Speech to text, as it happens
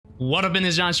What up in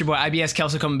this, John? It's your boy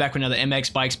IBSKELSO coming back with another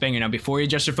MX Bikes banger. Now, before you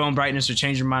adjust your phone brightness or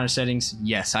change your monitor settings,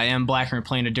 yes, I am black and we're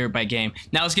playing a dirt bike game.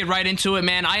 Now, let's get right into it,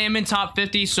 man. I am in top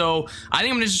 50, so I think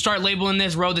I'm going to just start labeling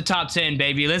this road to top 10,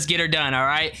 baby. Let's get her done, all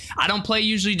right? I don't play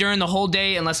usually during the whole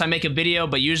day unless I make a video,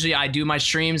 but usually I do my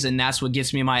streams, and that's what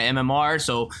gets me my MMR,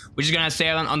 so we're just going to stay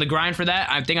on the grind for that.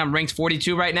 I think I'm ranked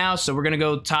 42 right now, so we're going to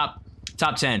go top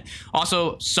 10.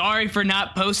 Also, sorry for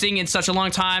not posting in such a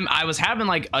long time. I was having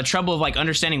like a trouble of like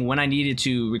understanding when I needed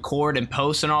to record and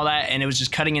post and all that, and it was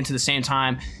just cutting into the same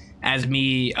time as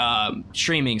me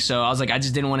streaming. So I was like, I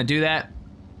just didn't want to do that.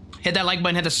 Hit that like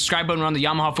button, hit the subscribe button. We're on the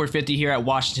Yamaha 450 here at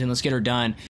Washington. Let's get her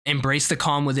done. Embrace the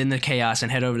calm within the chaos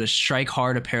and head over to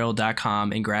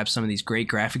strikehardapparel.com and grab some of these great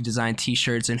graphic design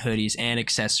t-shirts and hoodies and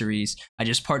accessories. I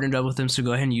just partnered up with them, so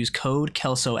go ahead and use code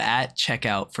KELSO at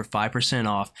checkout for 5%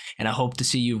 off, and I hope to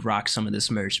see you rock some of this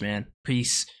merch, man.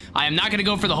 Peace. I am not going to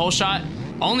go for the whole shot,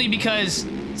 only because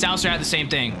Souser had the same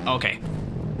thing. Okay.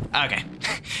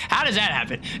 How does that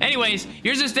happen? Anyways,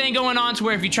 here's this thing going on to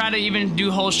where if you try to even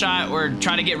do whole shot or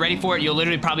try to get ready for it, you'll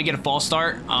literally probably get a false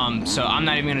start. So I'm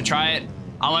not even going to try it.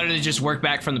 I'll literally just work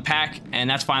back from the pack, and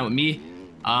that's fine with me.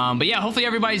 But yeah, hopefully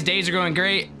everybody's days are going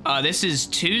great. This is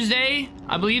Tuesday,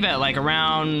 I believe, at like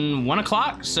around 1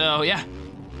 o'clock. So yeah,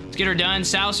 let's get her done.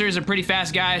 Souser is a pretty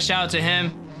fast guy. Shout out to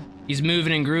him. He's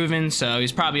moving and grooving, so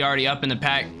he's probably already up in the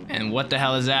pack. And what the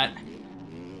hell is that?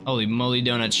 Holy moly,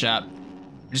 donut shop.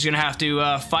 We're just gonna have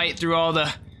to fight through all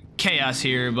the chaos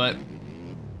here, but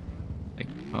like,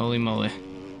 holy moly.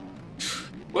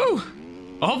 Woo!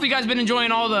 Well, hopefully you guys have been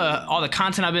enjoying all the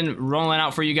content I've been rolling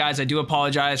out for you guys. I do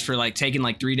apologize for like taking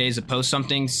like 3 days to post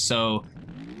something. So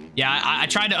yeah, I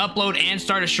tried to upload and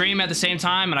start a stream at the same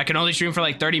time, and I could only stream for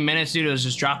like 30 minutes, dude. It was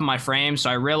just dropping my frame. So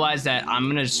I realized that I'm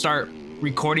gonna start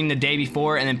recording the day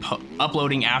before and then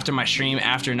uploading after my stream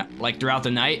after like throughout the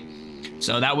night.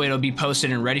 So that way it'll be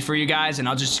posted and ready for you guys, and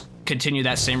I'll just continue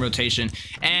that same rotation.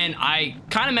 And I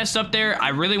kind of messed up there. I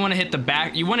really want to hit the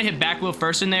back. You want to hit back wheel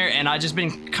first in there, and I just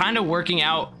been kind of working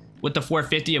out with the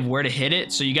 450 of where to hit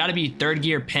it. So you got to be third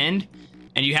gear pinned,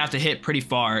 and you have to hit pretty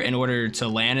far in order to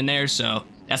land in there. So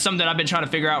that's something that I've been trying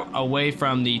to figure out away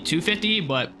from the 250,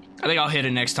 but I think I'll hit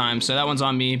it next time. So that one's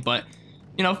on me. But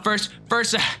you know, first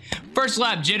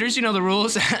lap jitters, you know the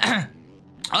rules.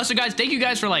 Also, guys, thank you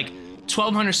guys for like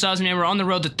 1,200 subs, man. We're on the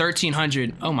road to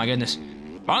 1,300. Oh my goodness.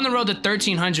 We're on the road to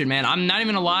 1,300, man. I'm not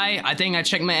even gonna lie. I think I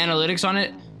checked my analytics on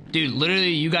it. Dude, literally,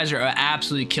 you guys are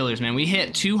absolutely killers, man. We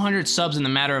hit 200 subs in the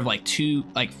matter of like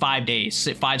 5 days,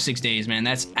 5-6 days, man.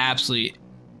 That's absolutely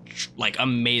like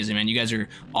amazing, man. You guys are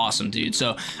awesome, dude.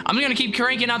 So I'm gonna keep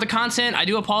cranking out the content. I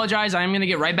do apologize. I'm gonna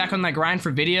get right back on that grind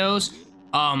for videos.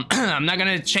 I'm not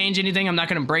gonna change anything. I'm not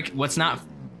gonna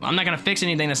I'm not gonna fix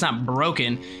anything that's not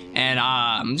broken, and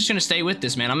I'm just gonna stay with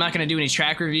this, man. I'm not gonna do any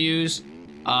track reviews.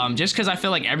 Just because I feel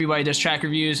like everybody does track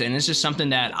reviews, and it's just something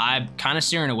that I'm kind of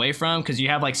steering away from because you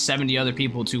have like 70 other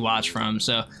people to watch from.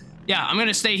 So yeah, I'm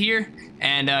gonna stay here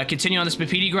and continue on this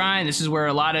Papiti grind. This is where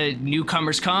a lot of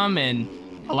newcomers come, and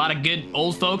a lot of good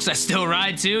old folks that still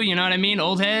ride too, you know what I mean,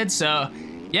 old heads. So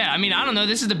yeah, I mean, I don't know,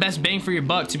 this is the best bang for your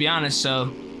buck, to be honest.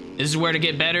 So this is where to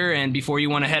get better, and before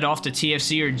you want to head off to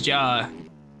TFC or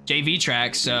JV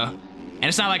tracks. So, and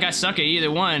it's not like I suck at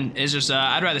either one. It's just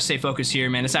I'd rather stay focused here,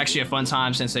 man. It's actually a fun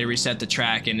time since they reset the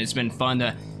track, and it's been fun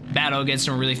to battle against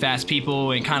some really fast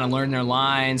people and kind of learn their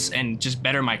lines and just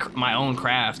better my own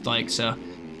craft. Like, so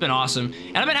it's been awesome.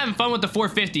 And I've been having fun with the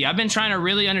 450. I've been trying to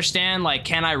really understand, like,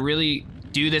 can I really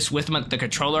do this with the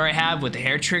controller I have with the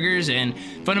hair triggers? And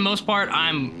for the most part,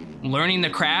 I'm learning the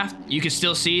craft. You can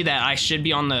still see that I should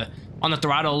be on the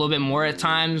throttle a little bit more at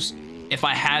times if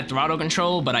I had throttle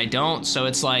control, but I don't. So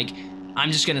it's like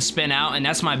I'm just gonna spin out, and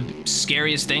that's my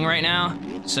scariest thing right now.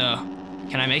 So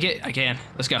can I make it? I can.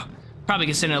 Let's go. Probably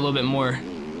can send it a little bit more,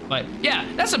 but yeah,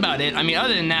 that's about it. I mean,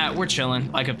 other than that, we're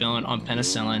chilling like a villain on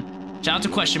penicillin. Shout out to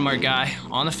question mark guy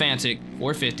on the Fantic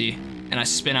 450, and I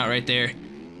spin out right there.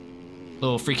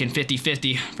 Little freaking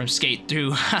 50-50 from skate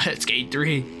through skate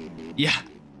 3. Yeah,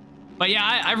 but yeah,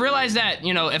 I realized that,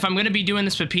 you know, if I'm gonna be doing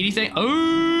this Papiti thing,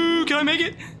 oh, can I make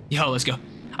it? Yo, let's go.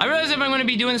 I realized if I'm going to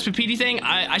be doing this Papiti thing,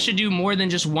 I should do more than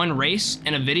just one race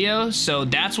in a video. So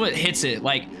that's what hits it.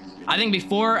 Like, I think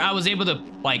before I was able to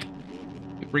like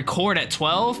record at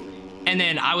 12, and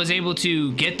then I was able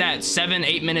to get that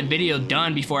 7-8 minute video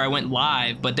done before I went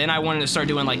live. But then I wanted to start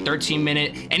doing like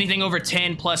 13-minute, anything over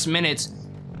 10+ minutes.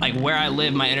 Like, where I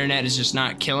live, my internet is just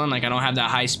not killing. Like, I don't have that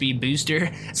high-speed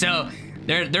booster. So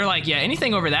they're like, yeah,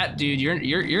 anything over that, dude, you're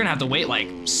gonna have to wait like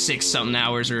 6-something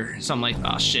hours or something like,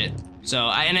 oh shit. So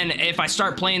and then if I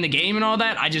start playing the game and all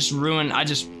that, I just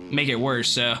make it worse.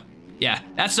 So yeah,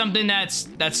 that's something that's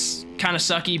kind of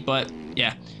sucky, but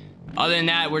yeah. Other than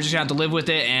that, we're just gonna have to live with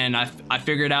it, and I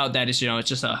figured out that it's, you know, it's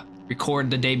just a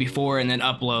record the day before and then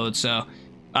upload. So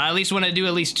I at least want to do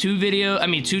at least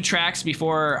 2 tracks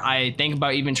before I think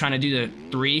about even trying to do the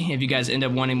 3 if you guys end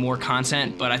up wanting more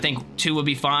content, but I think 2 would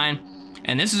be fine.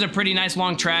 And this is a pretty nice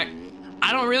long track.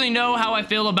 I don't really know how I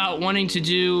feel about wanting to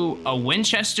do a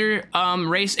Winchester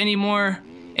race anymore.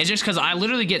 It's just because I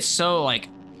literally get so, like,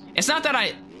 it's not that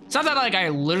like I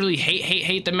literally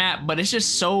hate the map, but it's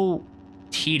just so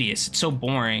tedious. It's so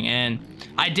boring. And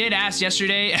I did ask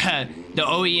yesterday the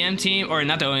OEM team, or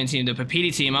not the OEM team, the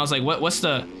Papiti team. I was like, what's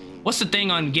the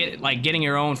thing on getting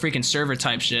your own freaking server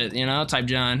type shit, you know, type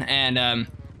John. And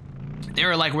they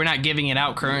were like, we're not giving it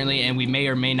out currently, and we may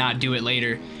or may not do it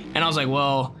later. And I was like,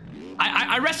 well,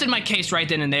 I rested my case right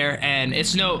then and there, and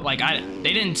it's no, like,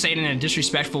 they didn't say it in a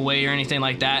disrespectful way or anything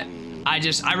like that.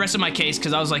 I rested my case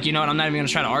because I was like, you know what, I'm not even gonna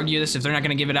try to argue this. If they're not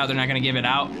gonna give it out, they're not gonna give it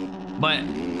out. But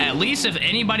at least if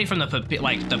anybody from the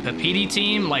Papiti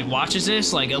team like watches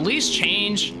this, like, at least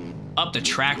change up the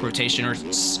track rotation or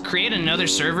create another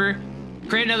server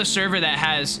that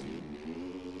has.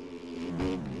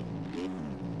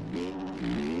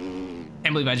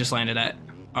 Can't believe I just landed that.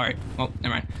 All right, well,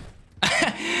 never mind.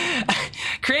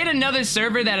 Create another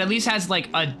server that at least has like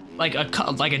a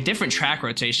different track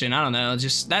rotation. I don't know,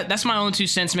 just that's my own 2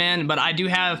 cents, man. But I do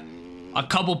have a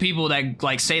couple people that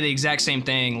like say the exact same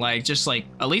thing, like just like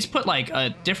at least put like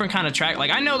a different kind of track.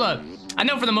 Like I know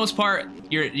for the most part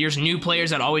there's new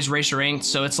players that always race ranked,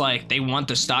 so it's like they want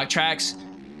the stock tracks.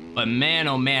 But man,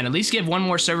 oh man, at least give one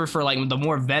more server for like the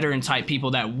more veteran type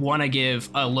people that want to give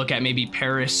a look at maybe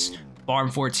Paris, Farm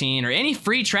 14, or any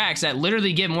free tracks that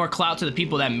literally give more clout to the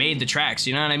people that made the tracks.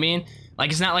 You know what I mean? Like,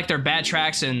 it's not like they're bad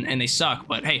tracks and they suck,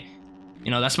 but hey,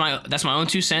 you know, that's my own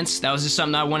 2 cents. That was just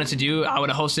something I wanted to do. I would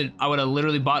have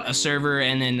literally bought a server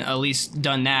and then at least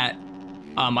done that,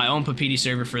 my own Papiti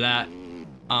server for that.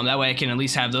 That way I can at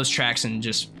least have those tracks and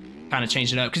just kind of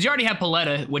change it up. Because you already have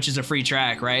Paletta, which is a free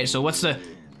track, right? So what's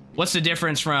the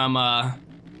difference from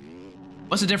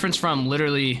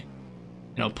literally, you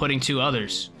know, putting 2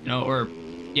 others, you know, or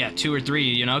yeah, 2 or 3,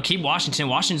 you know. Keep Washington.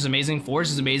 Washington's amazing.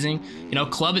 Forest is amazing. You know,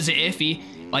 Club is iffy.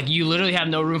 Like, you literally have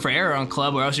no room for error on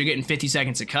Club, or else you're getting 50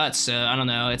 seconds of cuts. I don't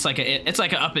know. It's like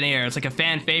an up in the air. It's like a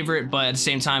fan favorite, but at the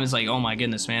same time, it's like, oh my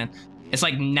goodness, man. It's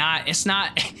like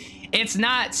it's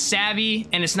not savvy,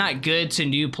 and it's not good to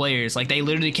new players. Like, they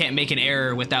literally can't make an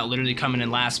error without literally coming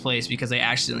in last place because they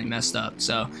accidentally messed up.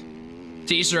 So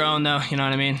to each their own, though. You know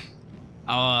what I mean?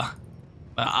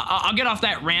 I'll get off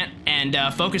that rant and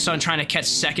focus on trying to catch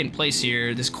 2nd place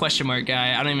here. This question mark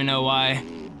guy, I don't even know why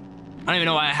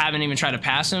I haven't even tried to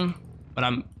pass him, but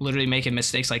I'm literally making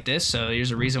mistakes like this, so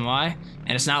here's a reason why.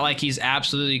 And it's not like he's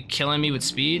absolutely killing me with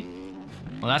speed.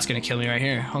 Well, that's gonna kill me right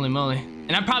here. Holy moly. And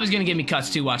that probably is gonna give me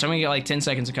cuts too. Watch, I'm gonna get like 10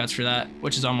 seconds of cuts for that,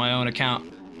 which is on my own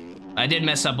account. I did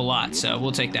mess up a lot, so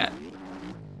we'll take that.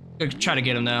 Gonna try to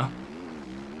get him though.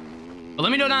 But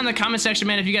let me know down in the comment section,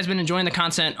 man, if you guys been enjoying the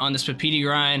content on this Papiti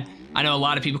grind. I know a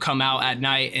lot of people come out at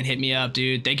night and hit me up,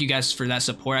 dude. Thank you guys for that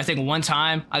support. I think one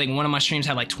of my streams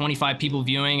had like 25 people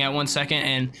viewing at 1 second,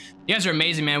 and you guys are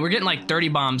amazing, man. We're getting like 30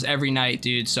 bombs every night,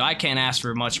 dude, so I can't ask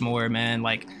for much more, man.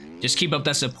 Like, just keep up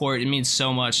that support. It means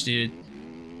so much, dude.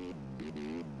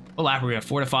 What lap are we at?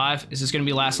 4 to 5? Is this gonna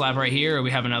be last lap right here, or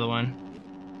we have another one?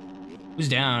 Who's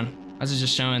down? How's it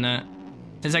just showing that?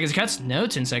 10 seconds of cuts? No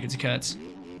 10 seconds of cuts.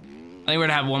 I think we're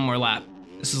gonna have one more lap.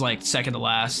 This is like 2nd to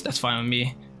last. That's fine with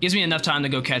me. Gives me enough time to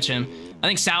go catch him. I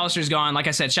think Salister's gone. Like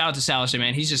I said, shout out to Salister,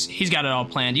 man. He's got it all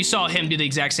planned. You saw him do the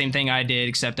exact same thing I did,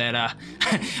 except that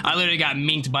I literally got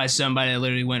minked by somebody that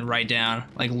literally went right down,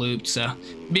 like looped. So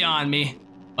beyond me.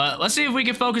 But let's see if we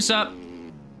can focus up.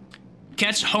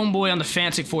 Catch homeboy on the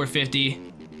Fantic 450.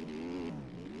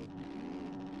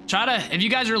 If you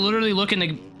guys are literally looking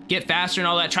to get faster and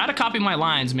all that, try to copy my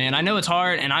lines, man. I know it's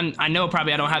hard, and I know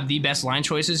probably I don't have the best line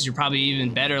choices. You're probably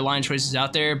even better line choices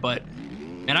out there, but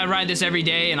and I ride this every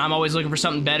day, and I'm always looking for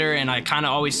something better, and I kind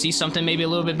of always see something maybe a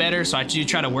little bit better, so I do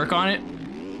try to work on it.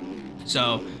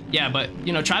 So yeah, but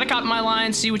you know, try to copy my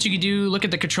lines, see what you can do. Look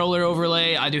at the controller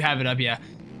overlay. I do have it up, yeah.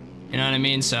 You know what I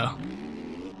mean? So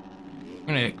I'm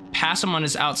gonna pass him on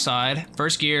his outside.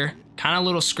 First gear, kind of a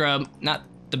little scrub, not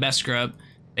the best scrub.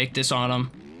 Take this on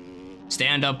him.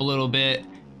 Stand up a little bit.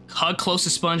 Hug close to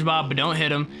SpongeBob, but don't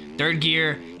hit him. 3rd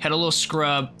gear, hit a little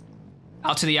scrub.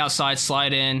 Out to the outside,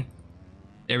 slide in.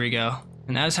 There we go.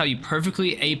 And that is how you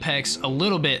perfectly apex a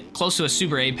little bit, close to a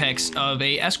super apex of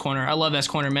a S-corner. I love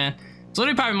S-corner, man. It's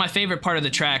literally probably my favorite part of the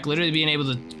track, literally being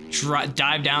able to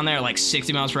dive down there at like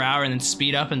 60 miles per hour and then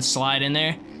speed up and slide in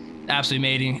there.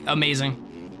 Absolutely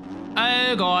amazing.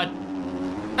 Oh, God.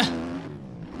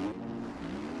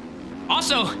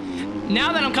 Also,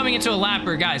 now that I'm coming into a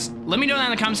lapper, guys, let me know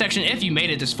down in the comment section if you made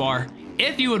it this far.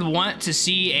 If you would want to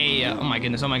see a... oh, my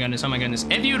goodness, oh, my goodness, oh, my goodness.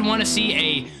 If you would want to see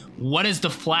a what does the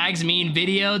flags mean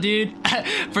video, dude,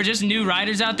 for just new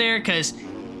riders out there, because...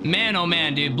 man, oh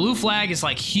man, dude, blue flag is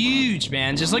like huge,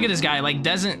 man. Just look at this guy, like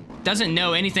doesn't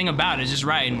know anything about it, just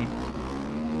riding.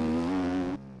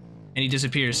 And he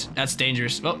disappears. That's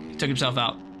dangerous. Oh, he took himself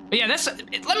out. But yeah,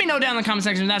 let me know down in the comment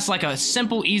section if that's like a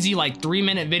simple, easy, like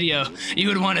 3-minute video you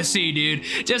would want to see, dude.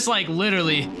 Just like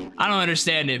literally, I don't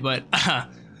understand it, but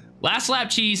last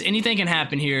lap cheese, anything can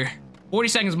happen here. 40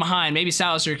 seconds behind, maybe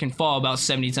Salister can fall about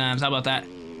 70 times. How about that?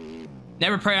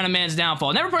 Never prey on a man's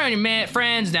downfall. Never prey on your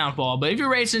friend's downfall. But if you're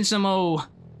racing some old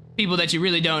people that you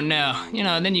really don't know, you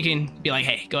know, then you can be like,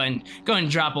 hey, go ahead and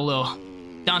drop a little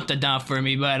dun-da-dun for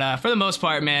me. But for the most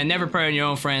part, man, never prey on your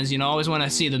own friends. You know, always want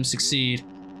to see them succeed.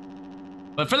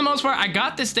 But for the most part, I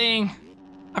got this thing.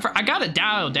 I got it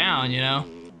dialed down, you know.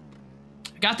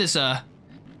 I got this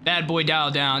bad boy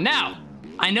dialed down. Now,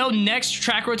 I know next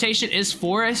track rotation is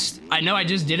Forest. I know I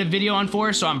just did a video on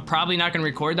Forest, so I'm probably not going to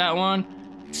record that one.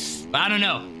 But I don't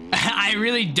know. I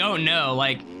really don't know.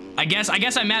 Like, I guess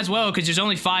I might as well, because there's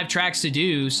only 5 tracks to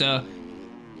do. So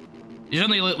there's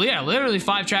only, yeah, literally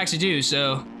 5 tracks to do.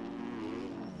 So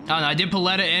I don't know. I did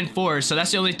Paletta and Forest, so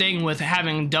that's the only thing with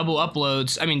having double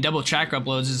uploads. I mean, double track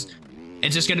uploads is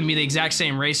it's just gonna be the exact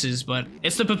same races. But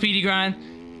it's the Papiti grind.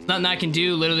 It's nothing I can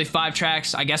do. Literally 5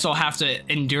 tracks. I guess I'll have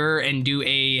to endure and do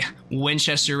a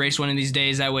Winchester race one of these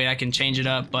days. That way I can change it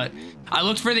up. But I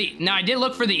looked for the... now, I did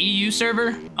look for the EU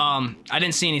server. I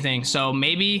didn't see anything. So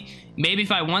maybe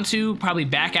if I want to, probably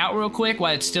back out real quick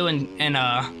while it's still in... and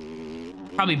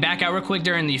probably back out real quick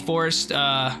during the Forest...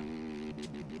 what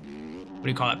do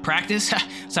you call it? Practice?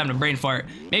 It's having a brain fart.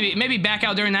 Maybe back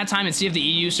out during that time and see if the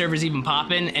EU server's even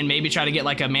popping, and maybe try to get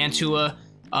like a Mantua...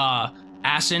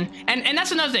 Asin. And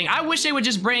that's another thing. I wish they would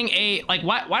just bring a, like,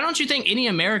 why don't you think any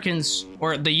Americans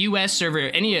or the US server,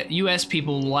 any US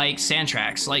people like sand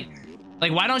tracks? Like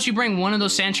why don't you bring one of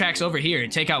those sand tracks over here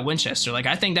and take out Winchester? Like,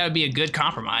 I think that would be a good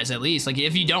compromise, at least. Like,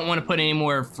 if you don't want to put any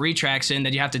more free tracks in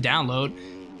that you have to download,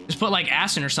 just put like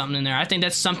Asin or something in there. I think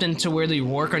that's something to really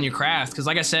work on your craft. Because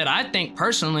like I said, I think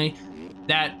personally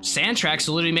that sand tracks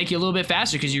will literally make you a little bit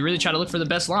faster because you really try to look for the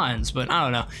best lines. But I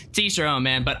don't know. To each their own,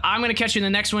 man. But I'm going to catch you in the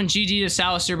next one. GG to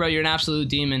Salister, bro. You're an absolute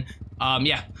demon.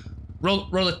 Yeah. Roll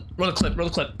the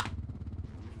clip.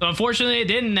 So unfortunately, it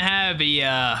didn't have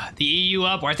the EU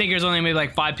up. Or I think there's only maybe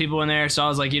like 5 people in there. So I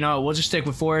was like, you know what? We'll just stick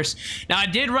with Forest. Now, I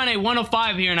did run a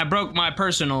 105 here, and I broke my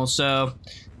personal. So...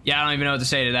 yeah, I don't even know what to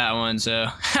say to that one, so.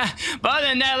 But other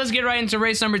than that, let's get right into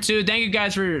race number 2. Thank you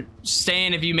guys for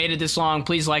staying. If you made it this long,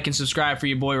 please like and subscribe for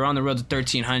your boy. We're on the road to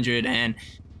 1,300, and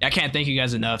I can't thank you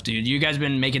guys enough, dude. You guys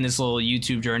been making this little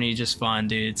YouTube journey just fun,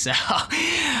 dude. So,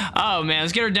 oh man,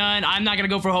 let's get her done. I'm not gonna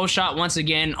go for a whole shot once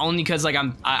again, only because like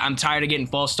I'm tired of getting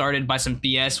false started by some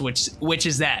BS, which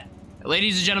is that.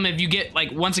 Ladies and gentlemen, if you get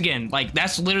like once again, like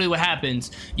that's literally what happens.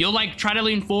 You'll like try to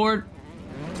lean forward.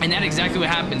 And that's exactly what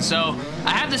happened. So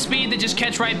I have the speed to just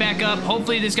catch right back up.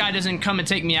 Hopefully this guy doesn't come and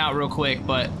take me out real quick,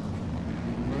 but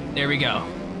there we go.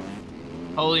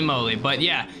 Holy moly. But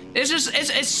yeah,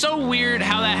 it's so weird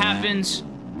how that happens.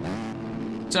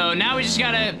 So now we just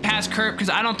gotta pass Kurt because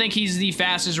I don't think he's the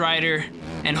fastest rider.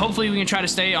 And hopefully we can try to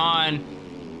stay on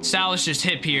Salister's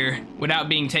hip here without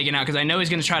being taken out, because I know he's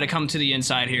gonna try to come to the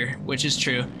inside here, which is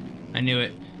true. I knew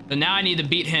it. So now I need to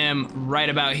beat him right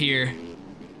about here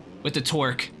with the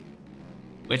torque,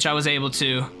 which I was able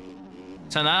to.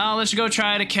 So now let's go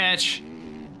try to catch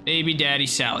baby daddy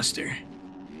Salister.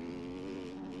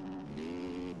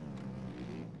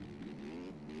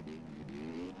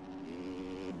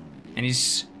 And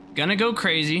he's gonna go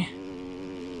crazy.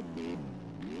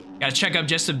 Gotta check up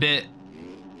just a bit.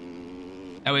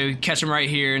 That way we catch him right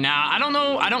here. Now, I don't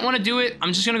know, I don't want to do it.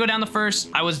 I'm just gonna go down the first.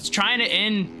 I was trying to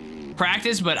end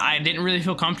practice, but I didn't really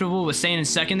feel comfortable with staying in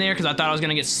second there because I thought I was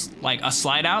gonna get like a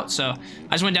slide out. So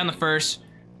I just went down the first,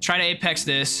 try to apex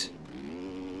this.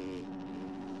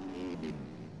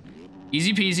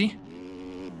 Easy peasy.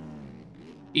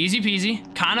 Easy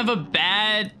peasy. Kind of a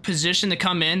bad position to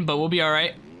come in, but we'll be all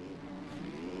right.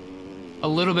 A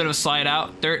little bit of a slide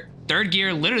out. Third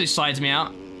gear literally slides me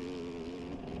out.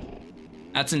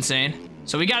 That's insane.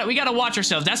 So we gotta watch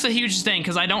ourselves. That's the hugest thing,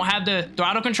 because I don't have the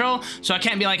throttle control, so I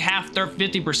can't be like half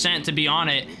 50% to be on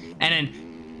it and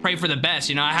then pray for the best.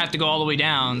 You know, I have to go all the way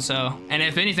down. So, and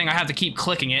if anything, I have to keep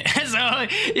clicking it. So,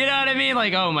 you know what I mean?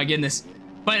 Like, oh my goodness.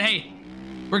 But hey,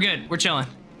 we're good. We're chilling.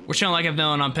 We're chilling like a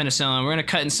villain on penicillin. We're gonna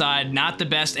cut inside. Not the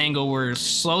best angle. We're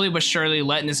slowly but surely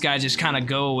letting this guy just kind of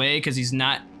go away because he's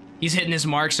hitting his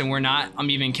marks and we're not. I'm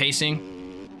even casing,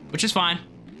 which is fine.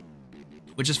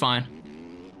 Which is fine.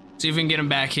 See if we can get him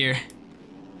back here. Get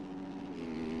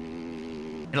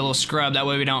a little scrub. That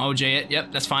way we don't OJ it.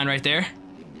 Yep, that's fine right there.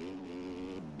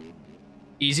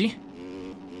 Easy.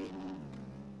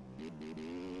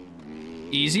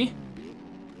 Easy.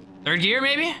 Third gear,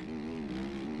 maybe?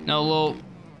 No,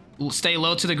 we'll stay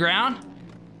low to the ground.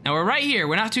 Now we're right here.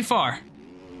 We're not too far.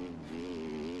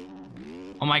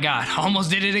 Oh my God, almost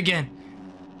did it again.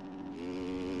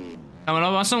 Coming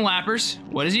up on some lappers.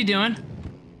 What is he doing?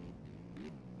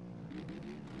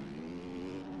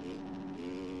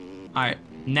 All right,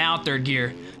 now third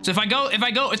gear. So if I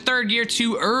go with third gear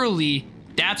too early,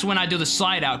 that's when I do the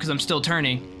slide out because I'm still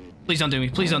turning. Please don't do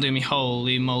me. Please don't do me.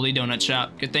 Holy moly, donut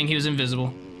shop. Good thing he was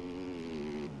invisible.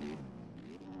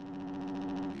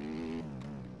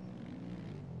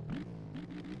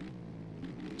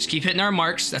 Just keep hitting our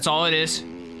marks. That's all it is.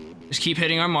 Just keep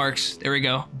hitting our marks. There we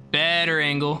go. Better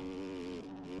angle.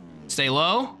 Stay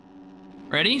low.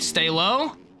 Ready? Stay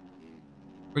low.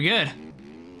 We're good.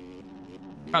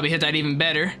 Probably hit that even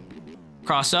better.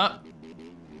 Cross up.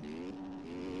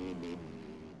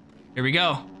 Here we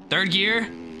go. Third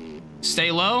gear. Stay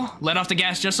low. Let off the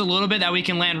gas just a little bit. That we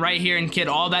can land right here and get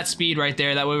all that speed right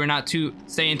there. That way we're not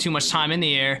staying too much time in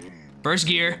the air. First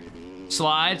gear.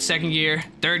 Slide. Second gear.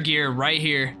 Third gear right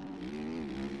here.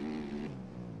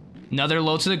 Another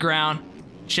low to the ground.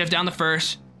 Shift down the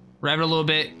first. Rev it a little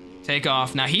bit. Take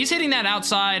off. Now he's hitting that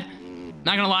outside.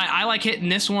 Not gonna lie. I like hitting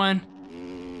this one.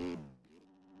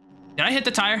 Did I hit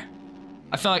the tire?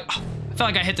 I felt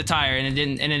like I hit the tire and it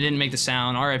didn't make the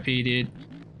sound. RIP, dude.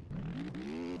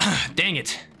 Dang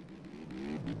it.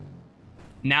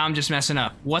 Now I'm just messing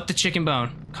up. What the chicken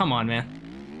bone? Come on, man.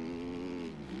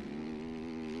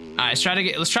 All right, let's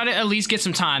try to at least get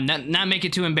some time. Not make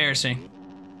it too embarrassing.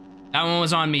 That one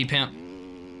was on me, pimp.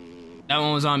 That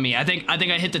one was on me. I think I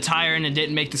hit the tire and it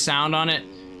didn't make the sound on it,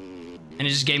 and it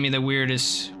just gave me the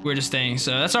weirdest thing.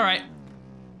 So that's all right.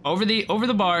 Over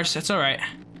the bars. That's all right.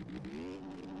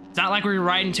 It's not like we're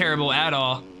riding terrible at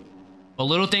all. But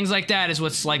little things like that is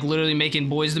what's like literally making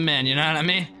boys the men. You know what I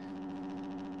mean?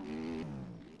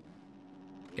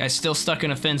 Guy's still stuck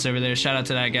in a fence over there. Shout out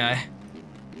to that guy.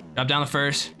 Drop down the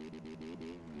first.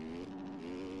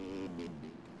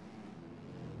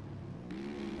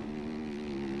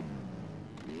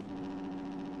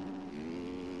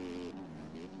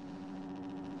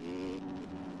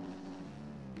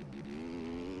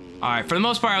 Alright, for the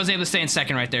most part, I was able to stay in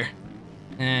second right there.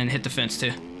 And hit the fence,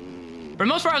 too. For the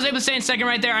most part, I was able to stay in second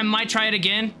right there. I might try it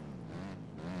again.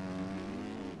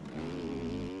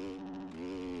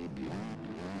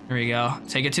 There we go.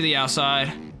 Take it to the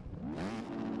outside.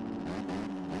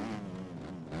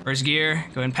 First gear.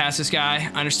 Go ahead and pass this guy.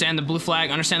 Understand the blue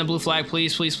flag. Understand the blue flag,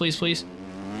 please, please, please, please.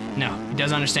 No, he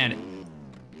doesn't understand it.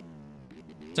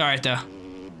 It's alright, though.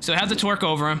 So have the torque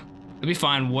over him. It'll be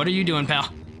fine. What are you doing, pal?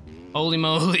 Holy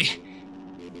moly.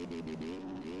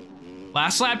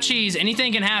 Last lap cheese.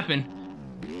 Anything can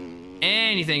happen.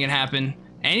 Anything can happen.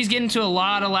 And he's getting to a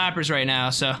lot of lappers right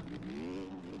now, so. I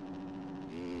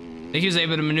think he was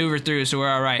able to maneuver through, so we're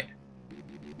alright.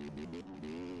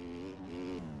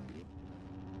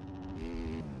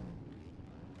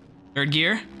 Third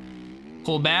gear.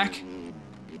 Pull back.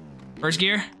 First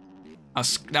gear.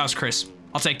 That was crisp.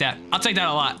 I'll take that. I'll take that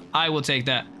a lot. I will take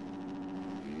that.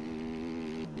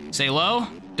 Stay low.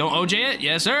 Don't OJ it.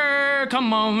 Yes, sir.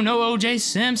 Come on. No OJ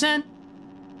Simpson.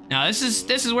 Now, this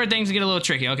is where things get a little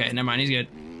tricky. Okay, never mind. He's good.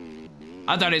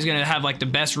 I thought he was going to have, like, the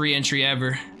best re-entry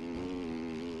ever.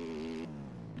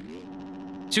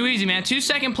 Too easy, man. 2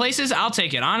 second places. I'll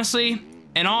take it. Honestly,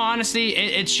 in all honesty,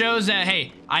 it shows that,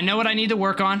 hey, I know what I need to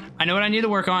work on. I know what I need to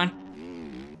work on.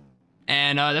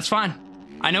 And that's fine.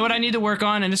 I know what I need to work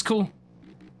on, and it's cool.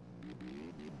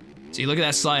 See, look at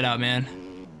that slide out, man.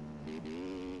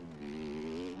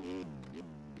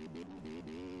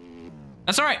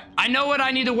 That's all right. I know what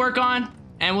I need to work on,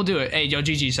 and we'll do it. Hey, yo,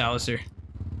 GG, Salister.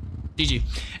 GG.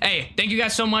 Hey, thank you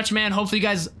guys so much, man. Hopefully you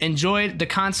guys enjoyed the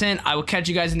content. I will catch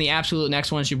you guys in the absolute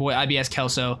next one. It's your boy,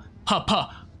 IBSKELSO.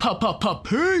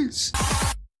 Peace.